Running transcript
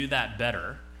do that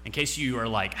better, in case you are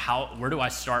like, where do I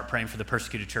start praying for the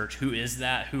persecuted church? Who is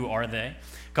that? Who are they?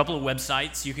 A couple of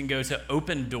websites. You can go to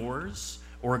Open Doors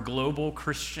or Global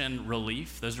Christian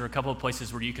Relief. Those are a couple of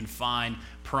places where you can find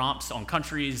prompts on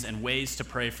countries and ways to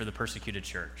pray for the persecuted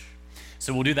church.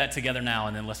 So we'll do that together now,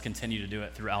 and then let's continue to do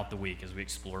it throughout the week as we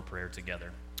explore prayer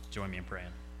together. Join me in praying.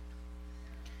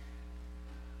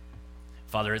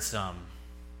 Father, it's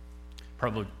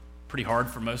probably pretty hard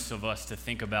for most of us to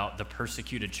think about the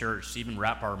persecuted church, to even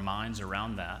wrap our minds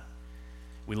around that.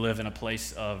 We live in a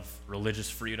place of religious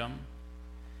freedom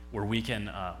where we can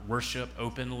worship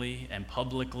openly and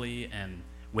publicly and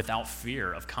without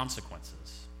fear of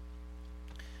consequences,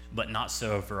 but not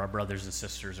so for our brothers and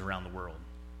sisters around the world,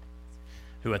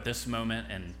 who at this moment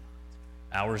and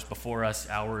hours before us,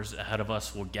 hours ahead of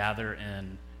us, will gather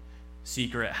in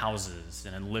secret houses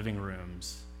and in living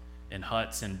rooms, in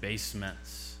huts and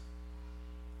basements,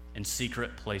 in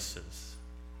secret places,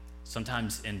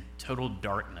 sometimes in total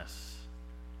darkness,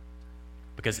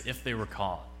 because if they were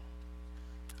caught,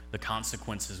 the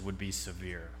consequences would be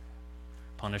severe: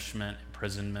 punishment,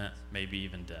 imprisonment, maybe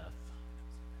even death.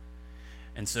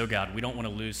 And so, God, we don't want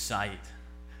to lose sight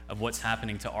of what's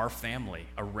happening to our family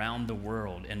around the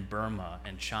world, in Burma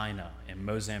and China and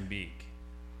Mozambique,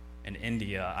 in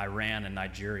India, Iran, and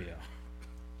Nigeria,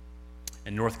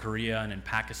 in North Korea and in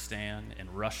Pakistan,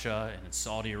 in Russia and in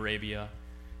Saudi Arabia,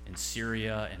 in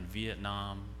Syria and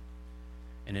Vietnam,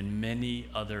 and in many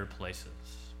other places.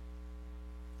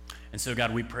 And so,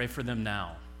 God, we pray for them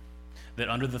now, that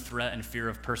under the threat and fear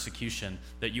of persecution,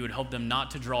 that you would help them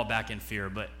not to draw back in fear,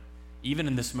 but even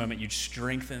in this moment, you'd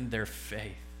strengthen their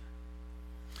faith.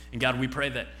 And God, we pray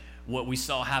that what we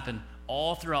saw happen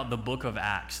all throughout the book of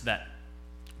Acts, that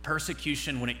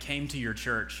persecution, when it came to your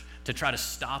church, to try to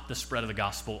stop the spread of the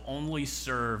gospel, only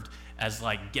served as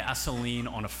like gasoline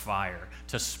on a fire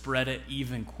to spread it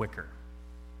even quicker.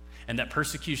 And that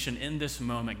persecution in this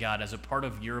moment, God, as a part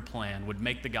of your plan, would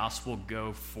make the gospel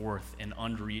go forth in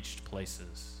unreached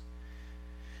places.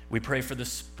 We pray for the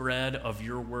spread of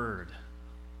your word.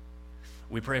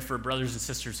 We pray for brothers and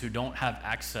sisters who don't have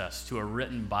access to a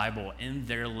written Bible in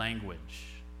their language.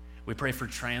 We pray for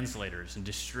translators and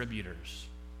distributors.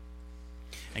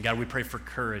 And God, we pray for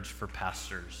courage for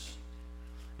pastors,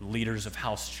 leaders of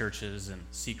house churches and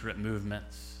secret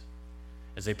movements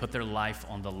as they put their life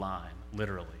on the line,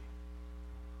 literally.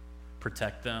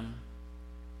 Protect them,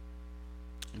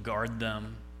 guard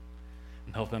them,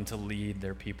 and help them to lead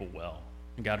their people well.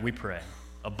 And God, we pray,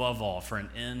 above all, for an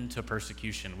end to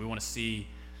persecution. We want to see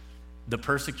the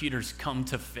persecutors come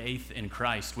to faith in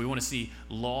Christ. We want to see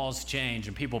laws change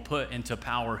and people put into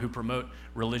power who promote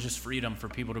religious freedom for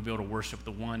people to be able to worship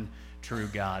the one true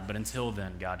God. But until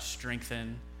then, God,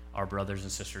 strengthen our brothers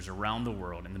and sisters around the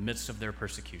world in the midst of their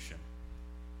persecution.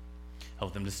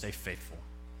 Help them to stay faithful.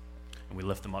 And we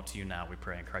lift them up to you now, we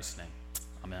pray in Christ's name.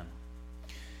 Amen.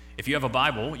 If you have a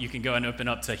Bible, you can go and open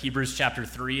up to Hebrews chapter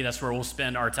 3. That's where we'll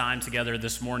spend our time together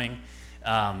this morning.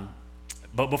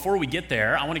 But before we get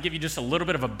there, I want to give you just a little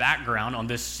bit of a background on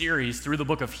this series through the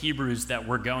book of Hebrews that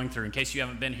we're going through, in case you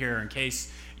haven't been here, in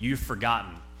case you've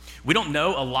forgotten. We don't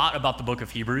know a lot about the book of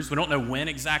Hebrews. We don't know when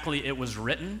exactly it was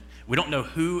written. We don't know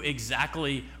who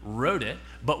exactly wrote it.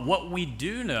 But what we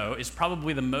do know is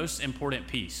probably the most important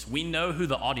piece. We know who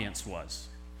the audience was.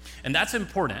 And that's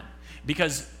important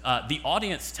because the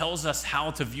audience tells us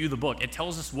how to view the book. It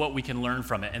tells us what we can learn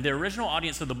from it. And the original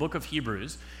audience of the book of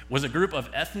Hebrews was a group of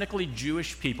ethnically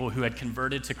Jewish people who had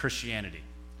converted to Christianity.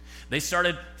 They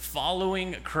started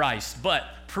following Christ, but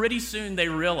pretty soon they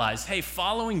realized, hey,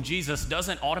 following Jesus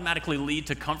doesn't automatically lead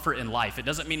to comfort in life. It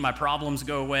doesn't mean my problems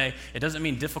go away. It doesn't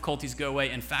mean difficulties go away.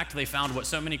 In fact, they found what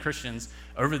so many Christians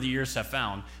over the years have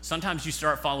found. Sometimes you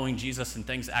start following Jesus and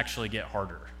things actually get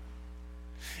harder.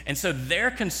 And so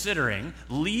they're considering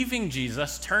leaving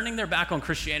Jesus, turning their back on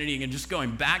Christianity and just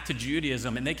going back to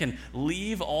Judaism, and they can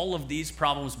leave all of these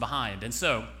problems behind. And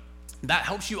so that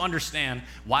helps you understand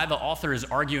why the author is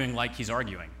arguing like he's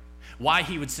arguing. Why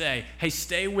he would say, hey,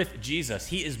 stay with Jesus.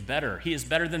 He is better. He is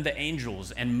better than the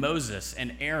angels and Moses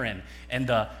and Aaron and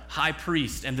the high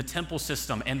priest and the temple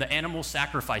system and the animal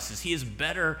sacrifices. He is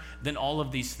better than all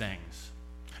of these things.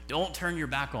 Don't turn your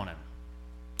back on him.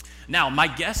 Now, my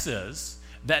guess is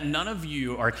that none of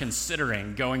you are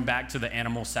considering going back to the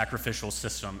animal sacrificial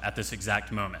system at this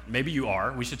exact moment. Maybe you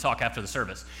are. We should talk after the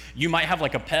service. You might have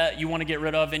like a pet you want to get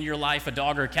rid of in your life, a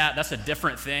dog or a cat. That's a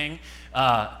different thing.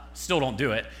 Still don't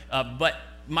do it. But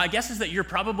my guess is that you're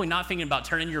probably not thinking about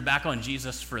turning your back on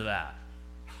Jesus for that.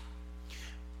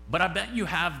 But I bet you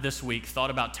have this week thought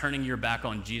about turning your back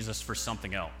on Jesus for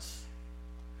something else.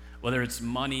 Whether it's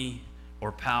money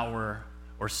or power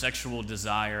or sexual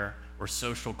desire or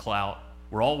social clout,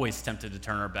 we're always tempted to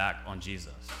turn our back on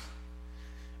Jesus.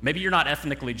 Maybe you're not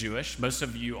ethnically Jewish. Most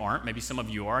of you aren't. Maybe some of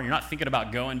you are. You're not thinking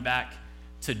about going back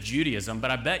to Judaism,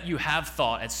 but I bet you have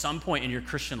thought at some point in your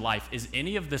Christian life, is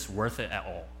any of this worth it at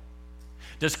all?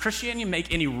 Does Christianity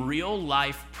make any real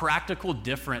life, practical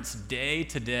difference day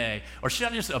to day? Or should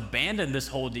I just abandon this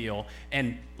whole deal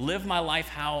and live my life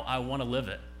how I want to live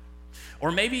it?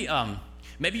 Or maybe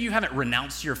you haven't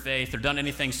renounced your faith or done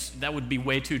anything that would be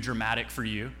way too dramatic for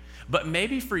you. But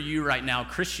maybe for you right now,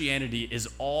 Christianity is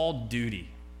all duty.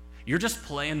 You're just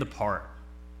playing the part,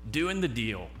 doing the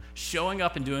deal, showing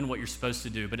up and doing what you're supposed to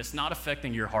do, but it's not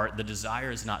affecting your heart. The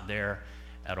desire is not there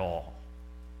at all.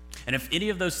 And if any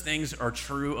of those things are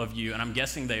true of you, and I'm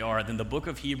guessing they are, then the book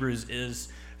of Hebrews is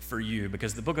for you,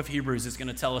 because the book of Hebrews is going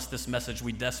to tell us this message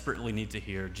we desperately need to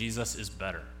hear. Jesus is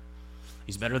better.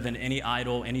 He's better than any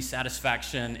idol, any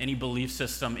satisfaction, any belief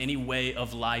system, any way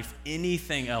of life,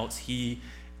 anything else. He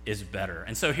is better.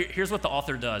 And so here's what the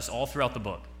author does all throughout the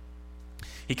book.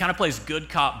 He kind of plays good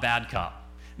cop, bad cop.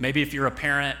 Maybe if you're a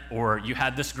parent or you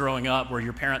had this growing up where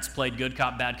your parents played good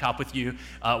cop, bad cop with you,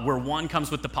 where one comes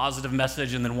with the positive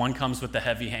message and then one comes with the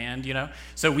heavy hand, you know?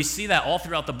 So we see that all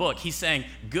throughout the book. He's saying,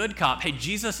 good cop, hey,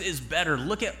 Jesus is better.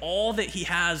 Look at all that he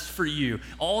has for you,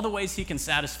 all the ways he can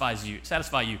satisfy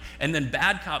you. And then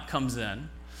bad cop comes in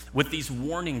with these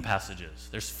warning passages.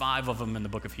 There's 5 of them in the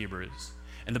book of Hebrews.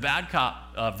 And the bad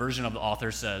cop version of the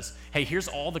author says, hey, here's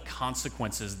all the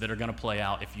consequences that are going to play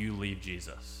out if you leave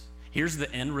Jesus. Here's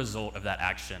the end result of that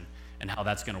action and how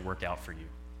that's going to work out for you.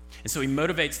 And so he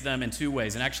motivates them in 2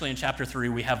 ways. And actually in chapter 3,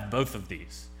 we have both of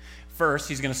these. First,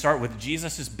 he's going to start with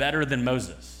Jesus is better than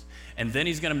Moses. And then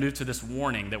he's going to move to this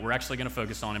warning that we're actually going to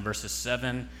focus on in verses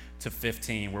 7 to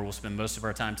 15, where we'll spend most of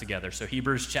our time together. So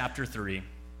Hebrews chapter 3,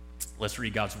 let's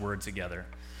read God's word together,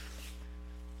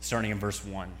 starting in verse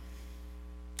 1.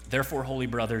 Therefore, holy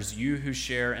brothers, you who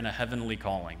share in a heavenly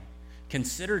calling,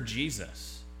 consider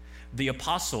Jesus, the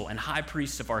apostle and high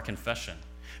priest of our confession,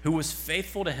 who was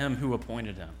faithful to him who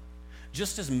appointed him,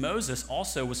 just as Moses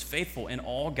also was faithful in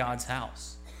all God's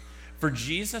house. For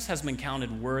Jesus has been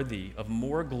counted worthy of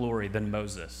more glory than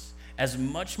Moses, as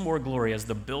much more glory as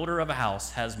the builder of a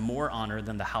house has more honor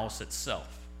than the house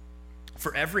itself.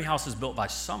 For every house is built by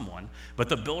someone, but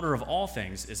the builder of all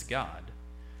things is God.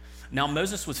 Now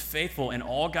Moses was faithful in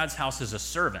all God's house as a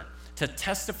servant, to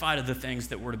testify to the things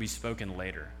that were to be spoken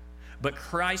later. But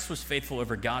Christ was faithful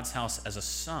over God's house as a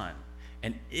son,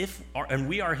 and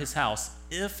we are his house,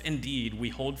 if indeed we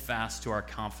hold fast to our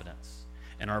confidence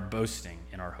and our boasting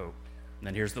in our hope. And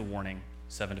then here's the warning,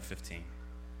 7 to 15.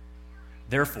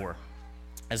 Therefore,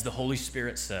 as the Holy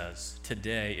Spirit says,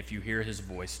 today, if you hear his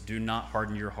voice, do not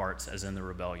harden your hearts as in the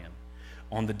rebellion,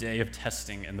 on the day of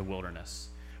testing in the wilderness,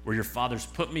 where your fathers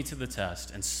put me to the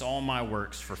test and saw my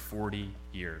works for 40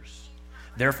 years.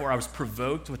 Therefore, I was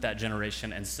provoked with that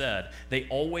generation and said, they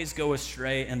always go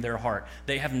astray in their heart.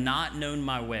 They have not known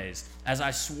my ways. As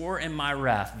I swore in my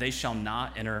wrath, they shall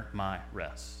not enter my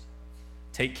rest.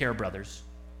 Take care, brothers,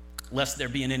 lest there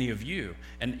be in any of you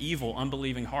an evil,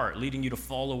 unbelieving heart, leading you to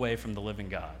fall away from the living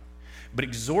God. But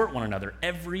exhort one another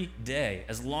every day,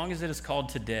 as long as it is called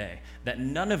today, that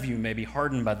none of you may be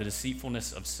hardened by the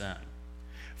deceitfulness of sin.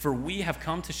 For we have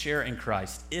come to share in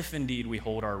Christ, if indeed we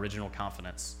hold our original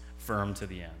confidence firm to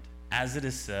the end. As it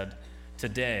is said,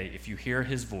 today, if you hear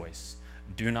his voice,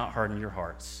 do not harden your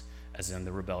hearts as in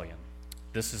the rebellion.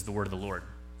 This is the word of the Lord.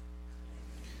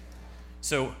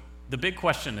 So the big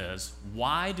question is,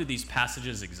 why do these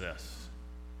passages exist?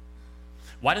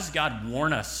 Why does God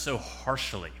warn us so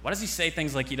harshly? Why does he say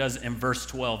things like he does in verse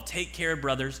 12? Take care,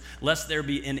 brothers, lest there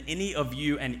be in any of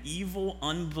you an evil,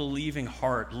 unbelieving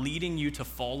heart leading you to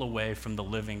fall away from the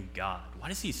living God. Why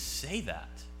does he say that?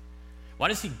 Why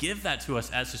does he give that to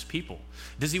us as his people?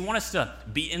 Does he want us to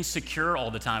be insecure all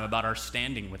the time about our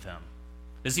standing with him?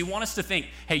 Does he want us to think,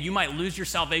 hey, you might lose your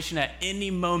salvation at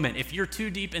any moment. If you're too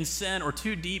deep in sin or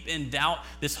too deep in doubt,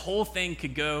 this whole thing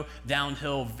could go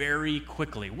downhill very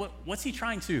quickly. What's he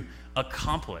trying to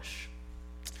accomplish?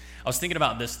 I was thinking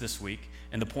about this week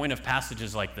and the point of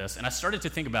passages like this, and I started to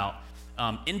think about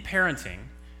in parenting,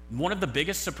 one of the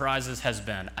biggest surprises has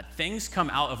been things come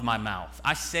out of my mouth.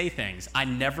 I say things I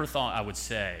never thought I would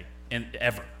say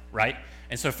ever, right?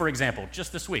 And so, for example,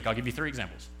 just this week, I'll give you 3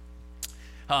 examples.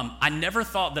 I never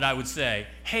thought that I would say,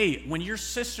 hey, when your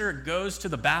sister goes to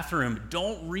the bathroom,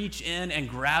 don't reach in and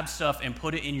grab stuff and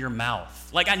put it in your mouth.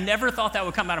 Like, I never thought that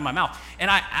would come out of my mouth. And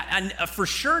I for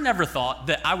sure never thought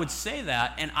that I would say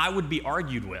that and I would be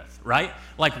argued with, right?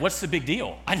 Like, what's the big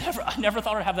deal? I never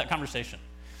thought I'd have that conversation.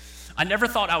 I never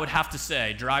thought I would have to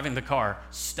say, driving the car,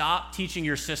 stop teaching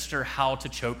your sister how to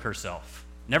choke herself.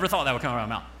 Never thought that would come out of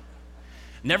my mouth.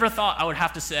 Never thought I would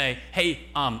have to say, hey,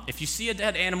 if you see a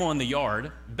dead animal in the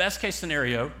yard, best case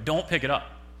scenario, don't pick it up.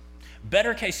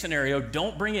 Better case scenario,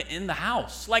 don't bring it in the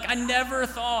house. Like, I never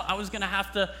thought I was going to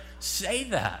have to say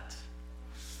that.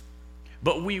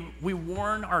 But we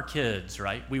warn our kids,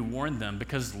 right? We warn them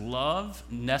because love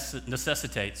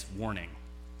necessitates warning.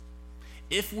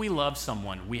 If we love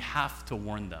someone, we have to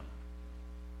warn them.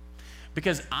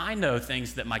 Because I know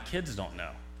things that my kids don't know.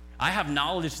 I have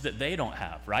knowledge that they don't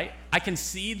have, right? I can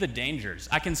see the dangers.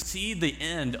 I can see the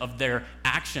end of their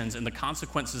actions and the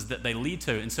consequences that they lead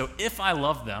to. And so if I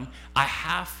love them, I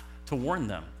have to warn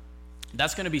them.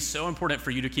 That's going to be so important for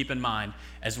you to keep in mind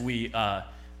as we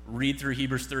read through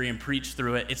Hebrews 3 and preach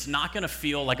through it. It's not going to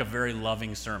feel like a very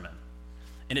loving sermon.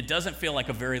 And it doesn't feel like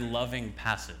a very loving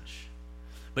passage.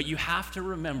 But you have to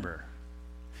remember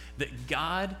that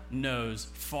God knows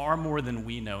far more than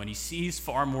we know, and he sees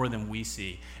far more than we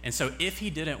see. And so if he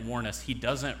didn't warn us, he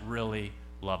doesn't really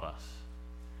love us.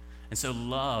 And so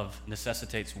love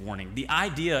necessitates warning. The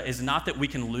idea is not that we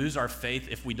can lose our faith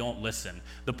if we don't listen.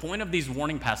 The point of these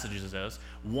warning passages is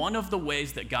one of the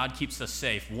ways that God keeps us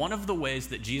safe, one of the ways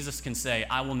that Jesus can say,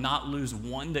 I will not lose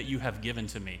one that you have given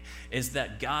to me, is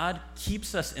that God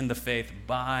keeps us in the faith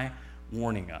by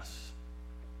warning us.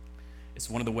 It's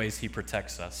one of the ways he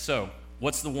protects us. So,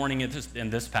 what's the warning in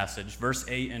this passage? Verse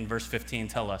 8 and verse 15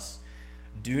 tell us,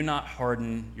 do not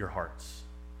harden your hearts.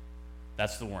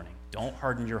 That's the warning. Don't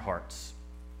harden your hearts.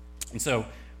 And so,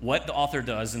 what the author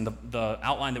does, and the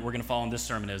outline that we're going to follow in this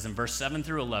sermon is, in verse 7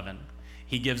 through 11,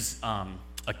 he gives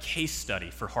a case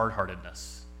study for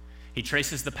hard-heartedness. He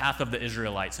traces the path of the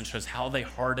Israelites and shows how they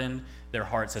hardened their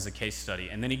hearts as a case study.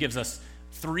 And then he gives us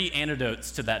 3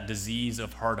 antidotes to that disease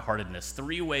of hard-heartedness,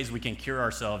 3 ways we can cure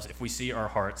ourselves if we see our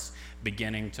hearts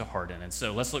beginning to harden. And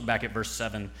so let's look back at verse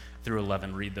 7 through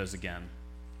 11, read those again.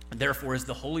 Therefore, as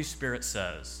the Holy Spirit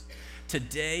says,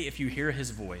 today if you hear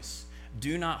his voice,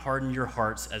 do not harden your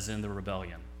hearts as in the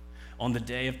rebellion, on the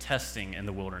day of testing in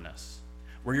the wilderness,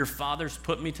 where your fathers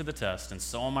put me to the test and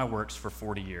saw my works for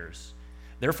 40 years.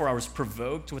 Therefore I was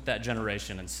provoked with that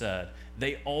generation and said,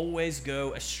 they always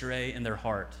go astray in their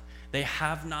heart. They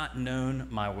have not known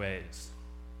my ways.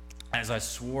 As I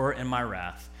swore in my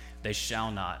wrath, they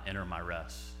shall not enter my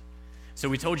rest. So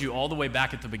we told you all the way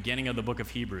back at the beginning of the book of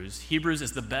Hebrews, Hebrews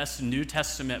is the best New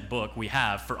Testament book we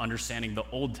have for understanding the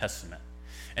Old Testament.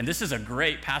 And this is a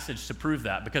great passage to prove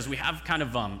that, because we have kind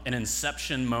of an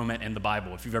inception moment in the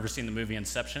Bible. If you've ever seen the movie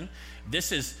Inception,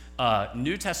 this is a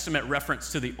New Testament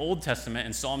reference to the Old Testament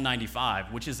in Psalm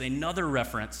 95, which is another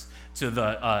reference to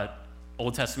the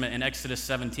Old Testament in Exodus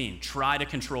 17. Try to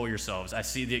control yourselves. I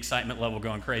see the excitement level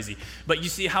going crazy. But you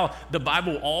see how the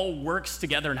Bible all works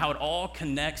together and how it all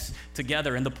connects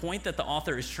together. And the point that the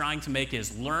author is trying to make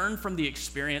is learn from the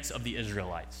experience of the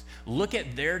Israelites. Look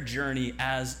at their journey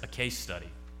as a case study.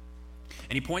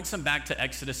 And he points them back to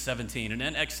Exodus 17. And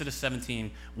in Exodus 17,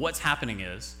 what's happening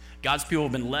is God's people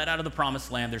have been led out of the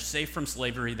promised land. They're safe from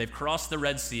slavery. They've crossed the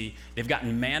Red Sea. They've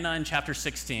gotten manna in chapter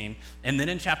 16. And then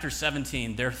in chapter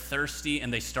 17, they're thirsty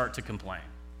and they start to complain.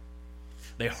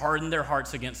 They harden their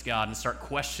hearts against God and start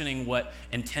questioning what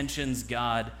intentions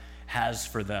God has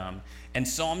for them. And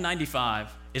Psalm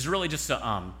 95 is really just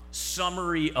a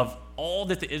summary of all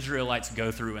that the Israelites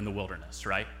go through in the wilderness,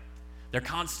 right? They're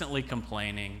constantly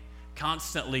complaining,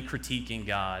 constantly critiquing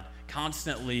God,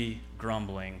 constantly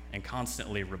grumbling, and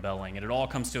constantly rebelling. And it all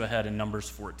comes to a head in Numbers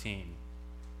 14,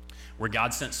 where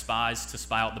God sent spies to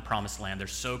spy out the promised land. They're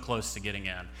so close to getting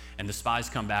in. And the spies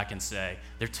come back and say,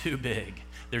 they're too big,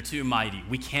 they're too mighty,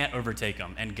 we can't overtake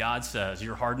them. And God says,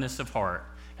 your hardness of heart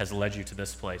has led you to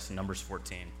this place in Numbers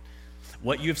 14.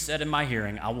 What you have said in my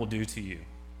hearing, I will do to you.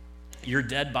 Your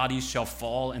dead bodies shall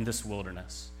fall in this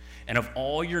wilderness. And of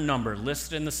all your number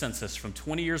listed in the census from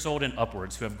 20 years old and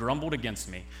upwards who have grumbled against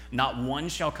me, not one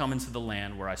shall come into the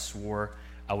land where I swore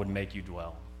I would make you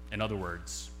dwell. In other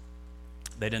words,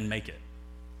 they didn't make it.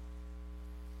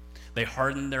 They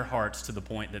hardened their hearts to the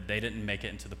point that they didn't make it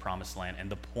into the promised land. And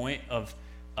the point of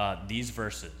these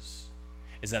verses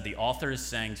is that the author is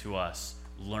saying to us,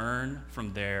 learn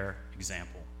from their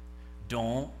example.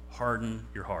 Don't harden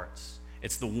your hearts.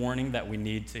 It's the warning that we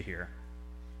need to hear.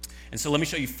 And so let me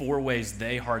show you 4 ways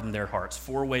they hardened their hearts,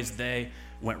 4 ways they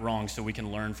went wrong so we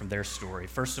can learn from their story.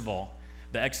 First of all,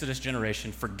 the Exodus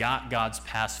generation forgot God's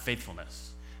past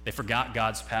faithfulness. They forgot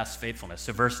God's past faithfulness.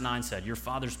 So verse 9 said, your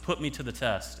fathers put me to the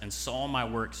test and saw my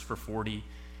works for 40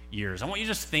 years. I want you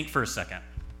to just think for a second.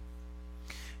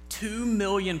 2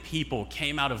 million people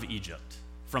came out of Egypt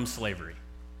from slavery.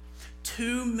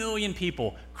 2 million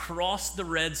people crossed the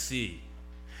Red Sea.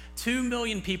 2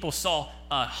 million people saw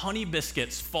honey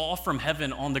biscuits fall from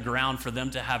heaven on the ground for them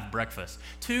to have breakfast.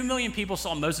 2 million people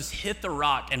saw Moses hit the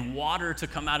rock and water to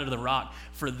come out of the rock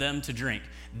for them to drink.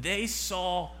 They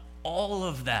saw all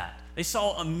of that. They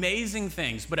saw amazing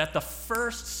things, but at the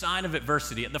first sign of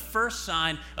adversity, at the first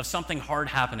sign of something hard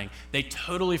happening, they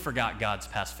totally forgot God's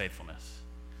past faithfulness.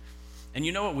 And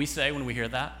you know what we say when we hear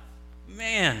that?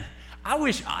 Man, I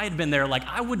wish I had been there. Like,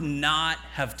 I would not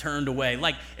have turned away.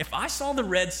 Like, if I saw the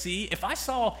Red Sea, if I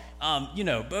saw,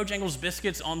 Bojangles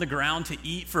biscuits on the ground to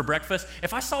eat for breakfast,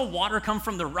 if I saw water come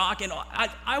from the rock, and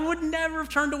I would never have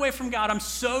turned away from God. I'm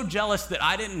so jealous that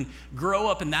I didn't grow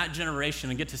up in that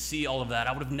generation and get to see all of that.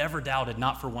 I would have never doubted,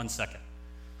 not for 1 second.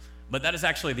 But that is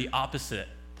actually the opposite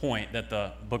point that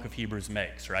the book of Hebrews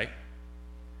makes, right?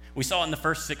 We saw in the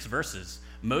first 6 verses,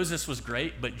 Moses was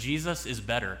great, but Jesus is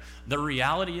better. The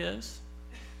reality is,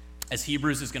 as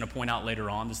Hebrews is going to point out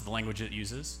later on, this is the language it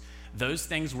uses, those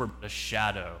things were a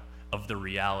shadow of the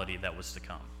reality that was to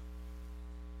come.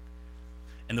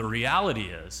 And the reality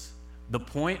is, the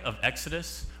point of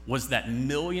Exodus was that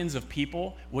millions of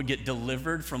people would get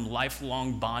delivered from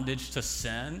lifelong bondage to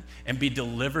sin and be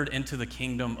delivered into the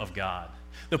kingdom of God.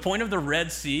 The point of the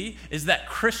Red Sea is that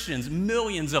Christians,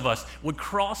 millions of us, would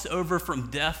cross over from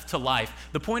death to life.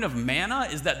 The point of manna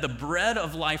is that the bread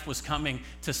of life was coming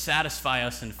to satisfy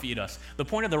us and feed us. The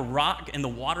point of the rock and the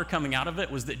water coming out of it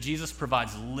was that Jesus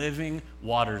provides living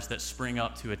waters that spring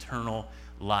up to eternal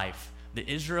life. The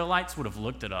Israelites would have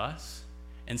looked at us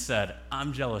and said,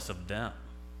 I'm jealous of them.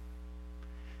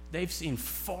 They've seen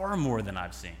far more than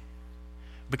I've seen,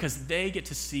 because they get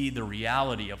to see the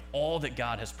reality of all that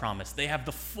God has promised. They have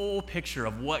the full picture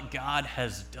of what God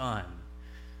has done.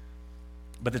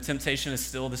 But the temptation is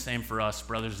still the same for us,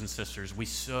 brothers and sisters. We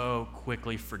so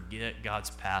quickly forget God's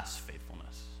past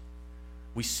faithfulness.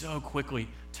 We so quickly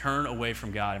turn away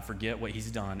from God and forget what he's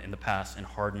done in the past and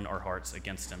harden our hearts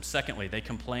against him. Secondly, they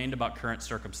complained about current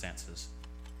circumstances.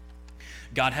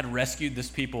 God had rescued this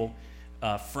people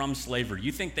from slavery.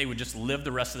 You think they would just live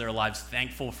the rest of their lives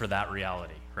thankful for that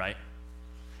reality, right?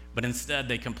 But instead,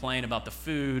 they complain about the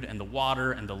food and the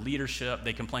water and the leadership.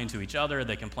 They complain to each other.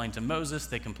 They complain to Moses.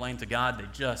 They complain to God. They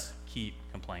just keep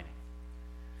complaining.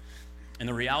 And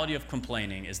the reality of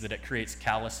complaining is that it creates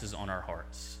calluses on our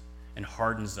hearts and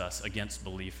hardens us against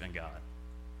belief in God.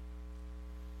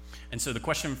 And so the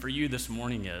question for you this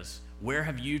morning is, where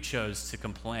have you chose to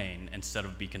complain instead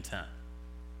of be content?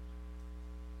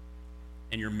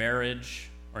 In your marriage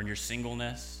or in your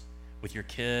singleness, with your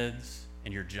kids,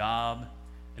 in your job,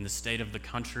 in the state of the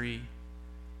country?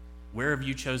 Where have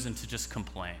you chosen to just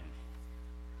complain?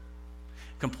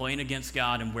 Complain against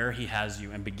God and where he has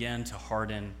you and begin to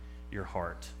harden your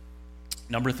heart.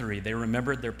 Number 3, they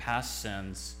remembered their past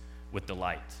sins with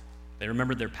delight. They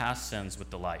remembered their past sins with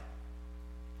delight.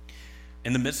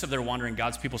 In the midst of their wandering,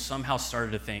 God's people somehow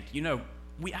started to think,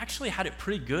 we actually had it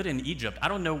pretty good in Egypt. I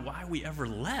don't know why we ever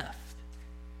left.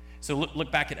 So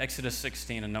look back at Exodus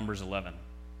 16 and Numbers 11.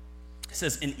 It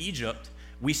says, in Egypt,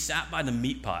 we sat by the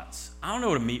meat pots. I don't know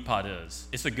what a meat pot is.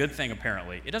 It's a good thing,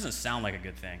 apparently. It doesn't sound like a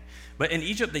good thing. But in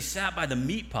Egypt, they sat by the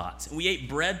meat pots, and we ate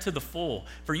bread to the full.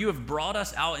 For you have brought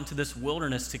us out into this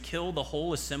wilderness to kill the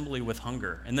whole assembly with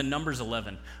hunger. And then Numbers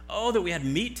 11. Oh, that we had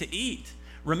meat to eat.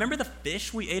 Remember the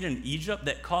fish we ate in Egypt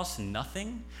that cost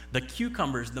nothing? The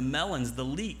cucumbers, the melons, the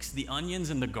leeks, the onions,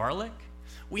 and the garlic?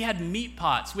 We had meat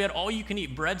pots. We had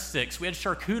all-you-can-eat breadsticks. We had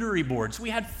charcuterie boards. We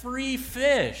had free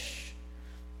fish.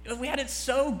 We had it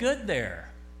so good there.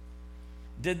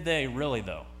 Did they really,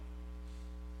 though?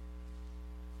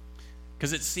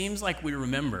 Because it seems like we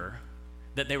remember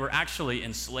that they were actually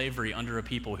in slavery under a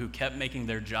people who kept making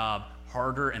their job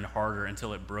harder and harder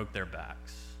until it broke their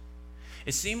backs.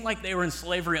 It seemed like they were in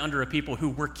slavery under a people who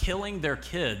were killing their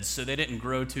kids so they didn't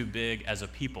grow too big as a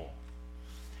people.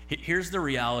 Here's the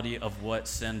reality of what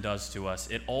sin does to us.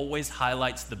 It always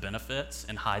highlights the benefits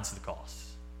and hides the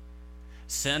costs.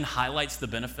 Sin highlights the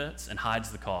benefits and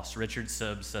hides the costs. Richard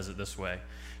Sibbes says it this way: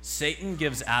 Satan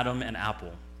gives Adam an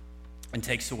apple and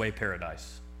takes away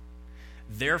paradise.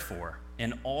 Therefore,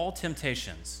 in all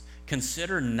temptations,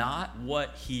 consider not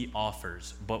what he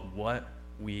offers, but what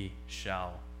we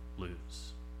shall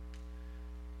lose.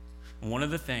 One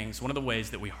of the ways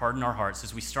that we harden our hearts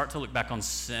is we start to look back on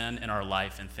sin in our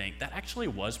life and think, that actually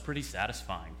was pretty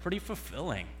satisfying, pretty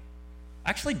fulfilling.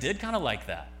 I actually did kind of like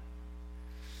that.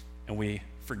 And we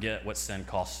forget what sin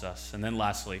costs us. And then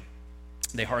lastly,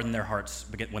 they harden their hearts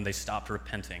when they stopped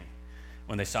repenting.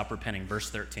 Verse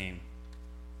 13,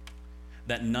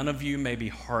 that none of you may be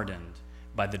hardened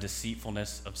by the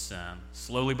deceitfulness of sin.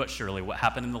 Slowly but surely, what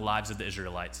happened in the lives of the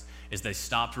Israelites is they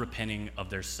stopped repenting of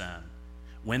their sin.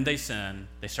 When they sinned,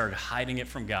 they started hiding it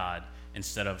from God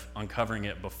instead of uncovering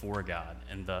it before God.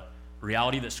 And the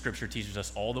reality that Scripture teaches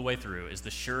us all the way through is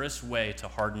the surest way to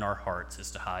harden our hearts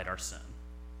is to hide our sin.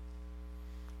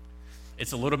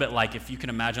 It's a little bit like if you can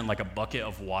imagine like a bucket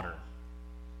of water.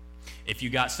 If you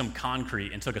got some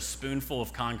concrete and took a spoonful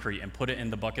of concrete and put it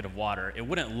in the bucket of water, it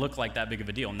wouldn't look like that big of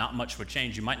a deal. Not much would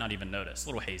change. You might not even notice. A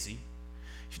little hazy.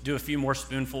 If you do a few more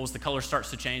spoonfuls, the color starts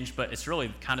to change, but it's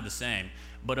really kind of the same.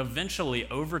 But eventually,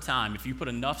 over time, if you put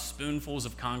enough spoonfuls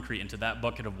of concrete into that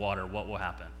bucket of water, what will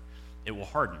happen? It will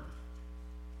harden.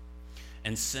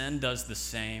 And sin does the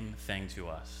same thing to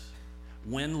us.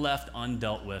 When left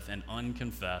undealt with and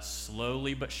unconfessed,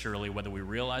 slowly but surely, whether we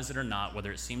realize it or not,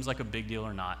 whether it seems like a big deal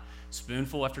or not,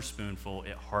 spoonful after spoonful,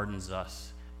 it hardens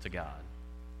us to God.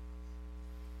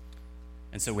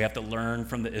 And so we have to learn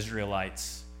from the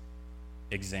Israelites'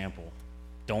 example.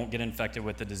 Don't get infected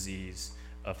with the disease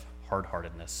of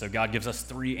hard-heartedness. So God gives us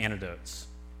 3 antidotes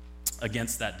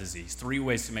against that disease, 3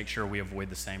 ways to make sure we avoid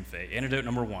the same fate. Antidote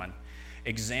number 1,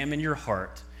 examine your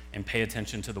heart and pay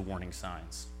attention to the warning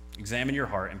signs. Examine your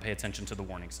heart and pay attention to the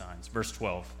warning signs. Verse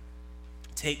 12,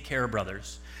 take care,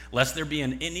 brothers, lest there be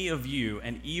in any of you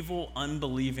an evil,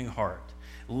 unbelieving heart,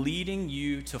 leading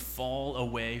you to fall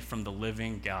away from the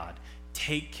living God.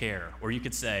 Take care, or you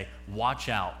could say, watch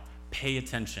out, pay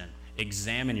attention,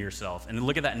 examine yourself. And then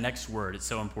look at that next word, it's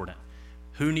so important.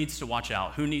 Who needs to watch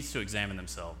out? Who needs to examine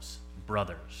themselves?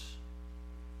 Brothers.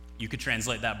 You could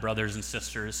translate that brothers and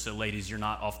sisters, so ladies, you're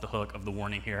not off the hook of the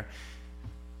warning here.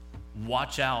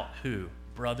 Watch out who?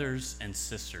 Brothers and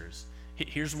sisters.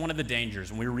 Here's one of the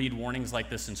dangers. When we read warnings like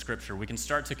this in Scripture, we can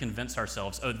start to convince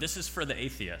ourselves, oh, this is for the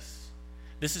atheist.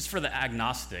 This is for the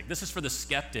agnostic. This is for the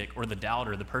skeptic or the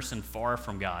doubter, the person far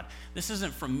from God. This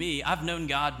isn't from me. I've known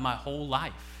God my whole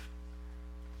life.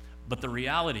 But the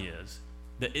reality is,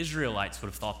 the Israelites would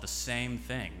have thought the same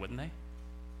thing, wouldn't they?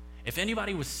 If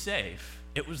anybody was safe,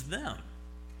 it was them.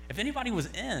 If anybody was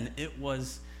in, it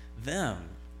was them.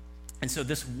 And so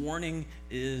this warning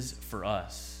is for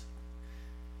us.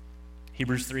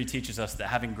 Hebrews 3 teaches us that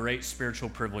having great spiritual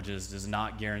privileges does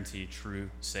not guarantee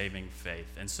true saving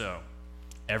faith. And so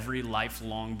every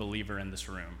lifelong believer in this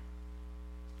room,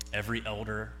 every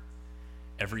elder,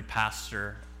 every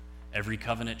pastor, every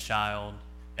covenant child,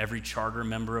 every charter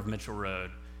member of Mitchell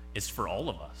Road, is for all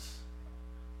of us.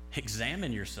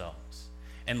 Examine yourselves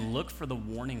and look for the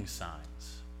warning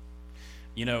signs.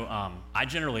 You know, I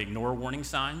generally ignore warning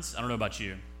signs. I don't know about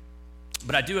you,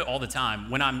 but I do it all the time.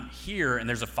 When I'm here and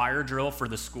there's a fire drill for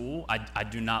the school, I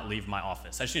do not leave my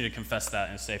office. I just need to confess that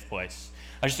in a safe place.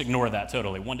 I just ignore that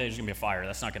totally. One day there's going to be a fire.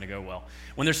 That's not going to go well.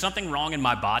 When there's something wrong in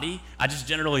my body, I just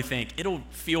generally think it'll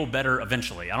feel better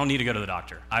eventually. I don't need to go to the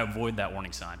doctor. I avoid that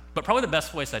warning sign. But probably the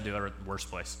best place I do it, or the worst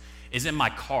place, is in my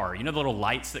car. You know the little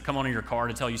lights that come on in your car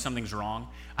to tell you something's wrong?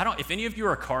 If any of you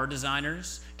are car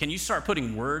designers, can you start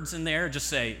putting words in there? Just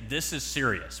say, this is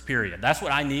serious, period. That's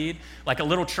what I need. Like a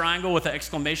little triangle with an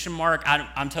exclamation mark.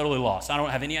 I'm totally lost. I don't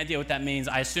have any idea what that means.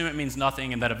 I assume it means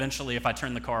nothing, and that eventually if I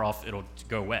turn the car off, it'll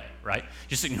go away, right?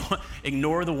 Just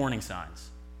ignore the warning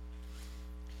signs.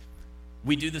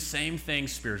 We do the same thing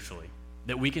spiritually,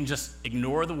 that we can just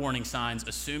ignore the warning signs,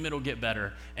 assume it'll get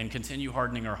better, and continue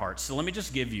hardening our hearts. So let me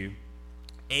just give you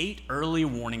 8 early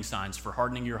warning signs for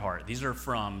hardening your heart. These are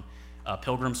from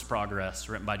Pilgrim's Progress,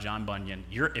 written by John Bunyan.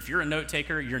 If you're a note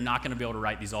taker, you're not going to be able to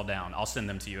write these all down. I'll send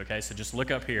them to you, okay? So just look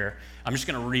up here. I'm just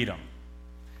going to read them.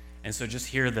 And so just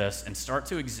hear this and start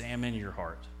to examine your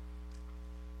heart.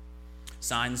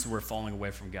 Signs we're falling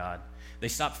away from God. They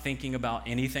stop thinking about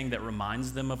anything that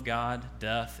reminds them of God,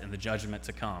 death, and the judgment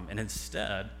to come, and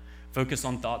instead focus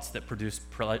on thoughts that produce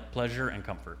pleasure and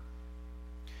comfort.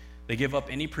 They give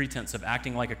up any pretense of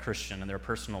acting like a Christian in their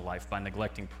personal life by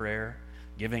neglecting prayer,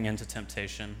 giving in to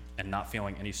temptation, and not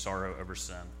feeling any sorrow over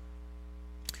sin.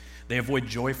 They avoid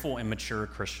joyful and mature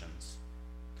Christians.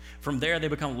 From there, they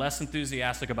become less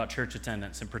enthusiastic about church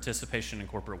attendance and participation in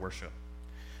corporate worship.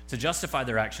 To justify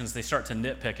their actions, they start to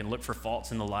nitpick and look for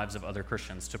faults in the lives of other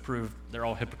Christians to prove they're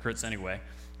all hypocrites anyway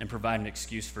and provide an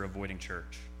excuse for avoiding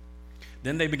church.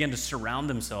 Then they begin to surround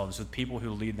themselves with people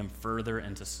who lead them further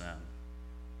into sin.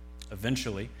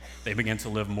 Eventually, they begin to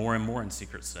live more and more in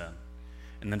secret sin.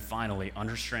 And then finally,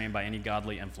 unrestrained by any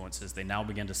godly influences, they now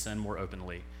begin to sin more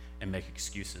openly and make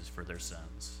excuses for their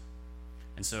sins.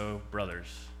 And so, brothers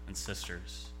and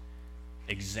sisters,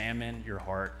 examine your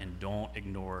heart and don't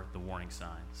ignore the warning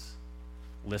signs.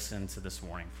 Listen to this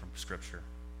warning from Scripture.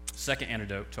 Second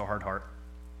antidote to a hard heart: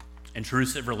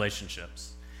 intrusive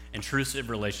relationships. intrusive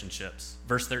relationships.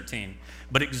 Verse 13,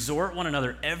 but exhort one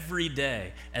another every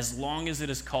day, as long as it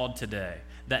is called today,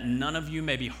 that none of you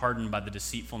may be hardened by the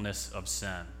deceitfulness of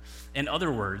sin. In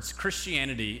other words,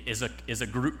 Christianity is a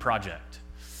group project.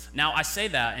 Now, I say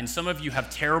that, and some of you have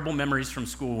terrible memories from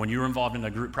school when you were involved in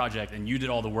a group project and you did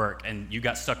all the work and you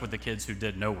got stuck with the kids who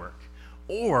did no work.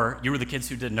 Or you were the kids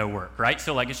who did no work, right?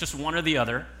 So it's just one or the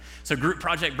other. So group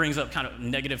project brings up kind of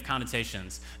negative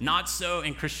connotations. Not so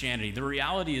in Christianity. The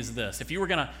reality is this. If you were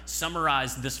going to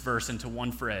summarize this verse into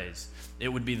one phrase, it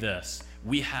would be this: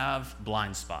 we have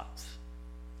blind spots.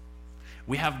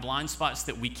 We have blind spots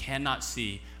that we cannot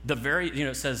see.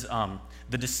 It says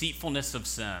the deceitfulness of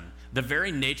sin. The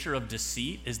very nature of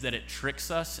deceit is that it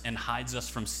tricks us and hides us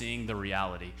from seeing the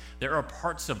reality. There are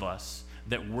parts of us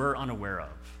that we're unaware of.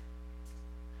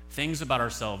 Things about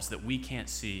ourselves that we can't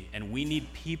see, and we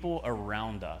need people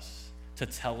around us to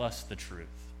tell us the truth.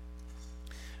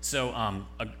 So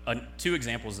 2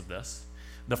 examples of this.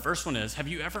 The first one is, have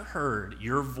you ever heard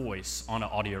your voice on an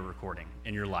audio recording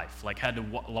in your life? Like had to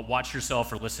watch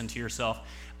yourself or listen to yourself?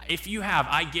 If you have,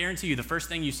 I guarantee you the first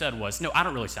thing you said was, no, I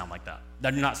don't really sound like that.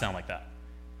 I do not sound like that.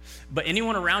 But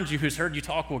anyone around you who's heard you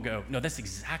talk will go, no, that's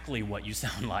exactly what you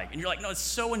sound like. And you're like, no, it's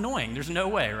so annoying. There's no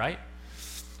way, right?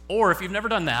 Or if you've never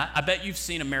done that, I bet you've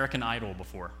seen American Idol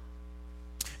before.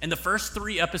 And the first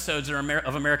 3 episodes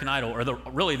of American Idol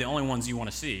are really the only ones you want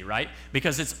to see, right?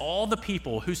 Because it's all the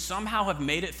people who somehow have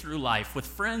made it through life with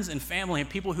friends and family and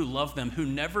people who love them who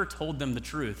never told them the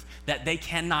truth that they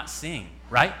cannot sing,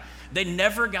 right? They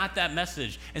never got that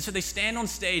message. And so they stand on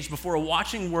stage before a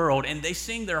watching world and they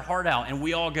sing their heart out, and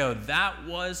we all go, that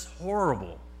was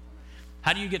horrible.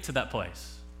 How do you get to that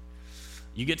place?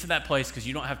 You get to that place because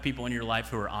you don't have people in your life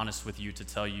who are honest with you to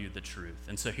tell you the truth.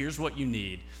 And so here's what you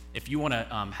need. If you want to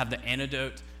have the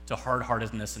antidote to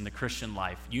hard-heartedness in the Christian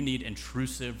life, you need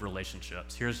intrusive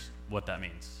relationships. Here's what that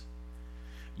means.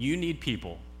 You need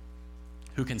people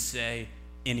who can say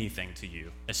anything to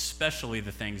you, especially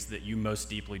the things that you most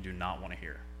deeply do not want to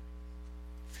hear.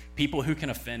 People who can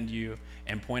offend you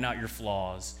and point out your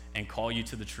flaws and call you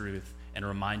to the truth and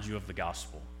remind you of the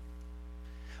gospel.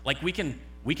 Like we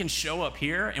can show up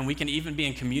here and we can even be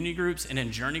in community groups and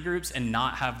in journey groups and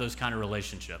not have those kind of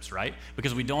relationships, right?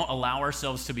 Because we don't allow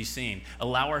ourselves to be seen,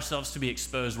 allow ourselves to be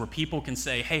exposed, where people can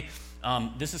say, hey,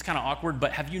 this is kind of awkward,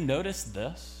 but have you noticed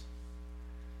this?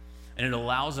 And it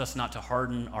allows us not to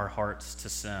harden our hearts to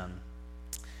sin.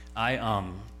 I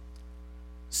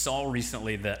saw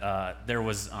recently that there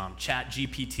was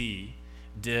ChatGPT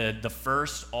did the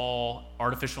first all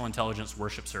artificial intelligence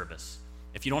worship service.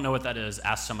 If you don't know what that is,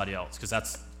 ask somebody else, because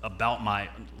that's about my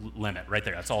limit right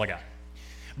there. That's all I got.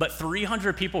 But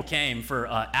 300 people came for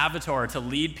Avatar to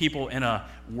lead people in a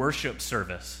worship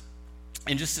service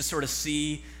and just to sort of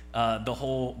see the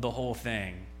whole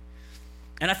thing.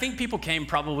 And I think people came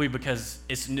probably because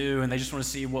it's new and they just want to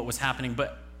see what was happening.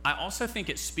 But I also think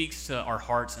it speaks to our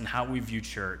hearts and how we view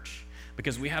church,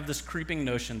 because we have this creeping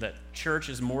notion that church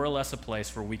is more or less a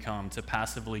place where we come to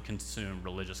passively consume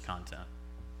religious content,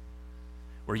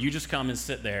 where you just come and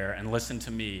sit there and listen to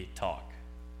me talk.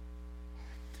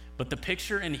 But the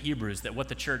picture in Hebrews that what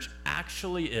the church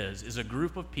actually is a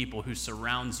group of people who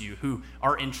surrounds you, who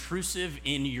are intrusive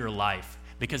in your life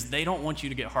because they don't want you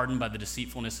to get hardened by the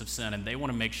deceitfulness of sin, and they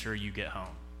want to make sure you get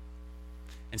home.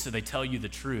 And so they tell you the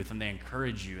truth, and they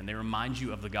encourage you, and they remind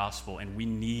you of the gospel, and we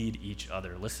need each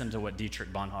other. Listen to what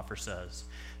Dietrich Bonhoeffer says.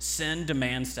 Sin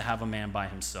demands to have a man by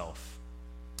himself.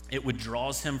 It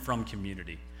withdraws him from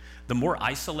community. The more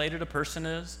isolated a person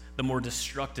is, the more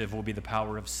destructive will be the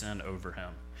power of sin over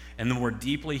him, and the more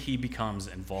deeply he becomes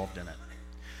involved in it.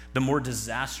 The more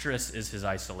disastrous is his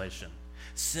isolation.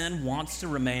 Sin wants to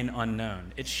remain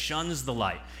unknown. It shuns the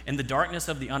light. In the darkness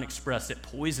of the unexpressed, it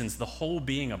poisons the whole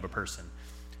being of a person.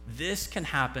 This can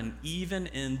happen even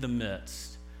in the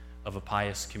midst of a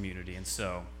pious community. And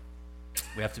so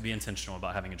we have to be intentional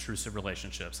about having intrusive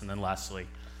relationships. And then lastly,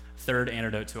 third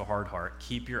antidote to a hard heart,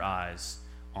 keep your eyes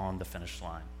on the finish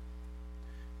line.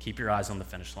 Keep your eyes on the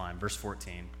finish line. Verse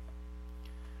 14.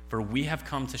 For we have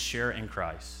come to share in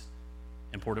Christ,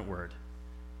 important word,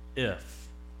 if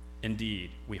indeed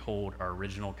we hold our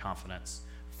original confidence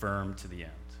firm to the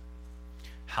end.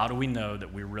 How do we know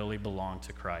that we really belong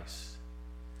to Christ?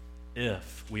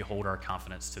 If we hold our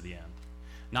confidence to the end.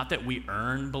 Not that we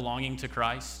earn belonging to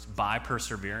Christ by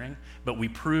persevering, but we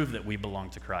prove that we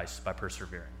belong to Christ by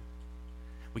persevering.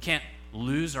 We can't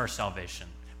lose our salvation,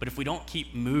 but if we don't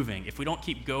keep moving, if we don't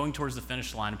keep going towards the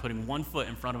finish line and putting one foot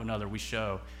in front of another, we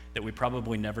show that we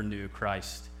probably never knew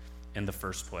Christ in the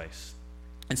first place.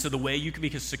 And so the way you can be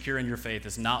secure in your faith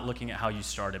is not looking at how you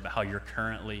started, but how you're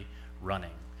currently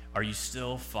running. Are you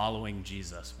still following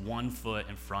Jesus, one foot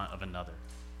in front of another?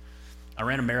 I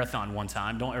ran a marathon one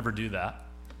time. Don't ever do that.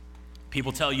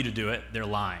 People tell you to do it, they're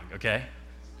lying, okay?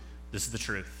 This is the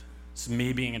truth. It's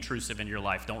me being intrusive in your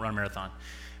life. Don't run a marathon.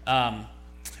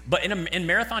 But in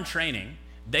marathon training,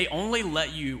 they only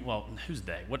let you, well, who's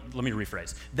they? Let me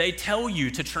rephrase. They tell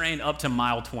you to train up to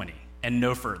mile 20 and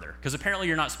no further, because apparently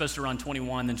you're not supposed to run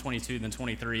 21, then 22, then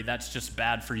 23. That's just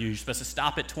bad for you. You're supposed to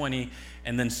stop at 20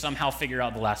 and then somehow figure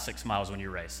out the last 6 miles when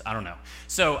you race. I don't know.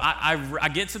 So I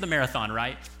get to the marathon,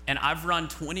 right? And I've run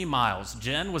 20 miles.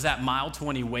 Jen was at mile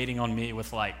 20 waiting on me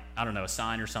with like, I don't know, a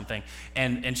sign or something.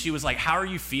 And she was like, how are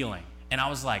you feeling? And I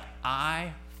was like,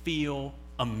 I feel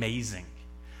amazing.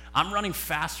 I'm running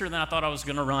faster than I thought I was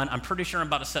going to run. I'm pretty sure I'm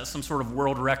about to set some sort of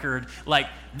world record. Like,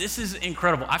 this is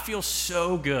incredible. I feel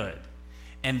so good.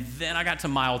 And then I got to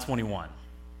mile 21.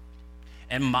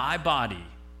 And my body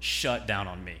shut down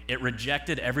on me. It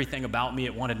rejected everything about me.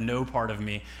 It wanted no part of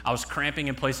me. I was cramping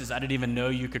in places I didn't even know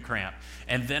you could cramp.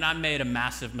 And then I made a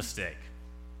massive mistake.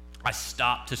 I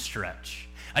stopped to stretch.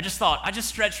 I just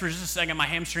stretched for just a second. My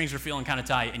hamstrings were feeling kind of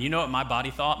tight. And you know what my body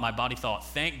thought? My body thought,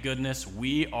 thank goodness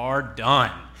we are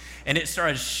done. And it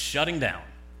started shutting down.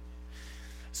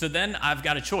 So then I've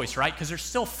got a choice, right? Because there's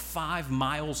still 5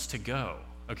 miles to go,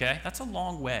 okay? That's a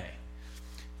long way.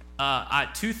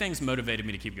 2 things motivated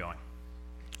me to keep going.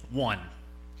 1,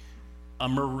 a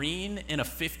Marine in a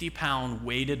 50-pound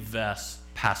weighted vest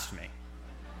passed me.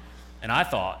 And I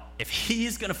thought, if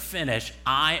he's going to finish,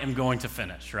 I am going to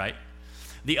finish, right?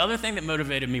 The other thing that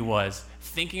motivated me was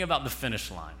thinking about the finish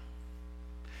line.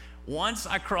 Once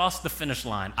I cross the finish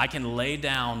line, I can lay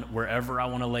down wherever I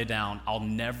want to lay down. I'll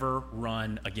never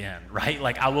run again, right?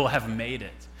 Like, I will have made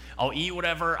it. I'll eat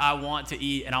whatever I want to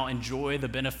eat, and I'll enjoy the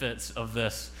benefits of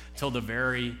this till the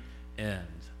very end.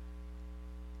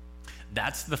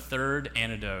 That's the third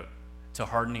antidote to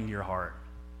hardening your heart.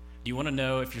 Do you want to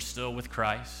know if you're still with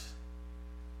Christ?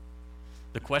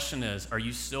 The question is, are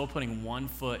you still putting one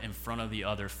foot in front of the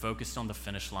other, focused on the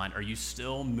finish line? Are you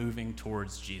still moving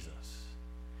towards Jesus?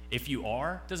 If you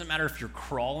are, it doesn't matter if you're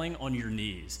crawling on your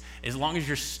knees. As long as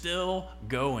you're still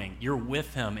going, you're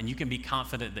with him, and you can be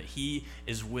confident that he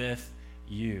is with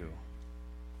you.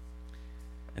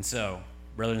 And so,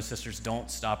 brothers and sisters,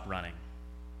 don't stop running.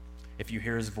 If you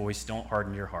hear his voice, don't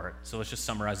harden your heart. So let's just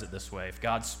summarize it this way. If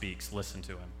God speaks, listen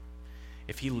to him.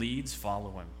 If he leads,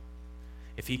 follow him.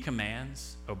 If he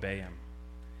commands, obey him.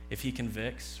 If he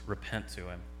convicts, repent to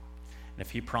him. And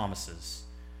if he promises,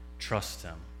 trust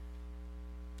him.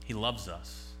 He loves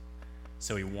us,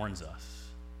 so he warns us.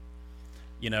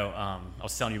 You know, I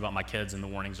was telling you about my kids in the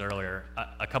warnings earlier.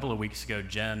 A couple of weeks ago,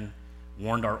 Jen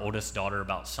warned our oldest daughter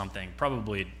about something,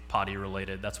 probably potty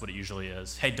related. That's what it usually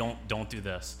is. Hey, don't do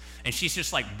this. And she's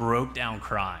just like broke down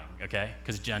crying, okay?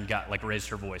 Because Jen raised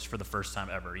her voice for the first time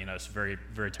ever. You know, it's a very,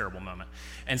 very terrible moment.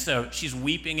 And so she's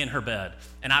weeping in her bed.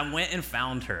 And I went and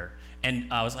found her.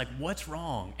 And I was like, what's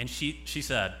wrong? And she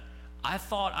said, I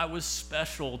thought I was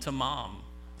special to mom.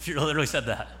 She literally said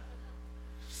that.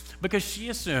 Because she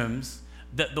assumes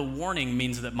that the warning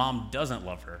means that mom doesn't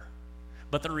love her.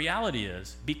 But the reality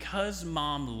is, because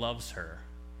mom loves her,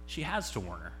 she has to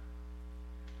warn her.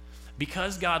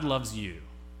 Because God loves you,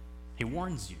 he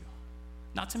warns you.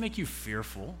 Not to make you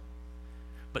fearful,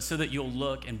 but so that you'll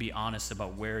look and be honest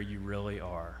about where you really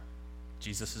are.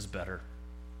 Jesus is better.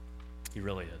 He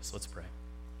really is. Let's pray.